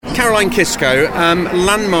Caroline Kisko,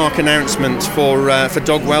 landmark announcement for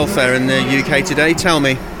dog welfare in the UK today. Tell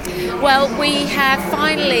me. Well, we have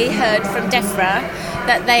finally heard from DEFRA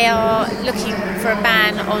that they are looking for a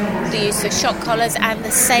ban on the use of shock collars and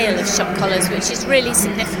the sale of shock collars, which is really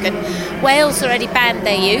significant. Wales already banned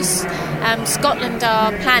their use. Scotland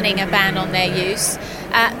are planning a ban on their use,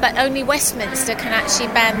 but only Westminster can actually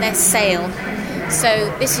ban their sale.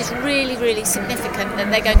 So this is really, really significant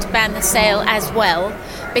that they're going to ban the sale as well,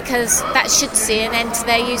 because that should see an end to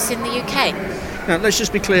their use in the UK. Now, let's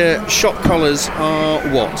just be clear, shock collars are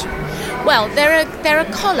what? Well, they're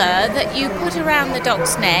a collar that you put around the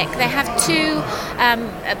dog's neck. They have two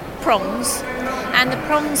prongs, and the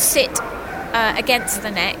prongs sit against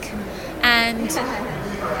the neck. And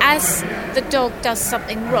as the dog does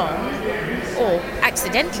something wrong, or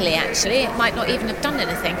accidentally actually, it might not even have done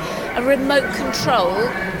anything, a remote control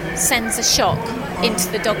sends a shock into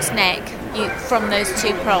the dog's neck from those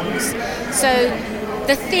two prongs. So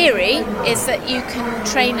the theory is that you can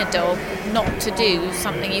train a dog not to do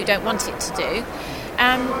something you don't want it to do.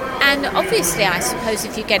 And obviously, I suppose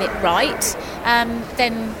if you get it right,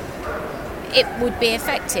 then it would be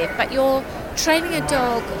effective. But you're training a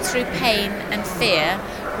dog through pain and fear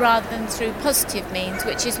rather than through positive means,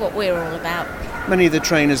 which is what we're all about. Many of the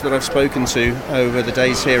trainers that I've spoken to over the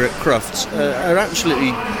days here at Crufts are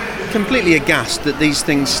absolutely completely aghast that these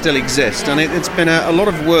things still exist, and it's been a lot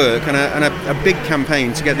of work and a big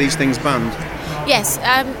campaign to get these things banned. Yes,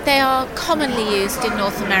 they are commonly used in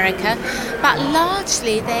North America, but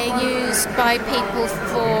largely they're used by people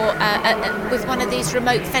with one of these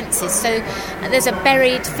remote fences. So there's a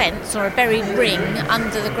buried fence or a buried ring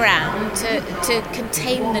under the ground to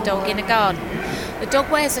contain the dog in a garden. The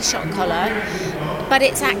dog wears a shock collar, but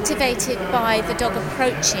it's activated by the dog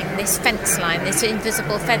approaching this fence line, this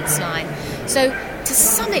invisible fence line. So to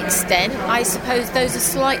some extent, I suppose those are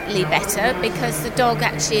slightly better because the dog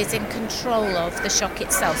actually is in control of the shock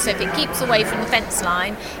itself. So if it keeps away from the fence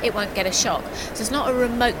line, it won't get a shock. So it's not a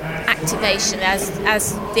remote activation as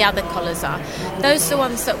the other collars are. Those are the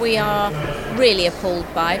ones that we are really appalled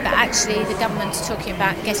by, but actually the government's talking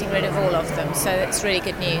about getting rid of all of them, so it's really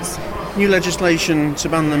good news. New legislation to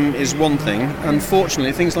ban them is one thing.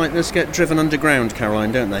 Unfortunately, things like this get driven underground,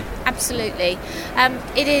 Caroline, don't they? Absolutely.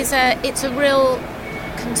 It's a real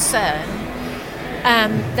concern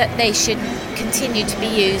that they should continue to be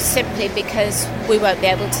used simply because we won't be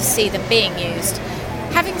able to see them being used.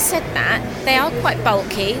 Having said that, they are quite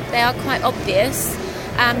bulky, they are quite obvious.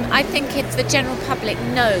 I think if the general public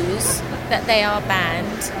knows that they are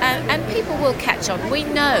banned, and people will catch on. We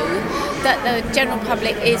know that the general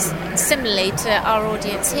public is, similarly to our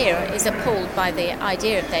audience here, is appalled by the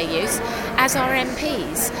idea of their use, as are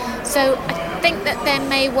MPs. So I think that there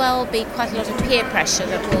may well be quite a lot of peer pressure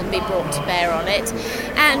that will be brought to bear on it.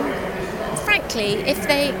 And frankly, if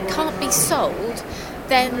they can't be sold,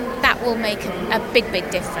 then that will make a big, big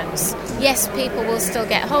difference. Yes, people will still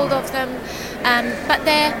get hold of them, but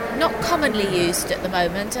they're not commonly used at the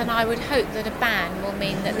moment, and I would hope that a ban will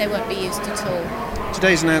mean that they won't be used at all.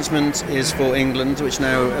 Today's announcement is for England, which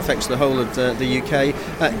now affects the whole of the UK.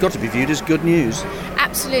 Got to be viewed as good news.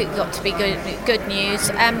 Absolutely got to be good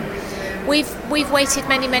news. We've waited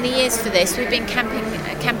many, many years for this. We've been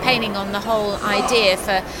campaigning on the whole idea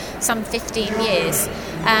for some 15 years.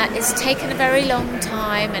 It's taken a very long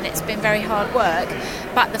time and it's been very hard work,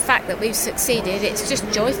 but the fact that we've succeeded, it's just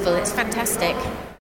joyful, it's fantastic.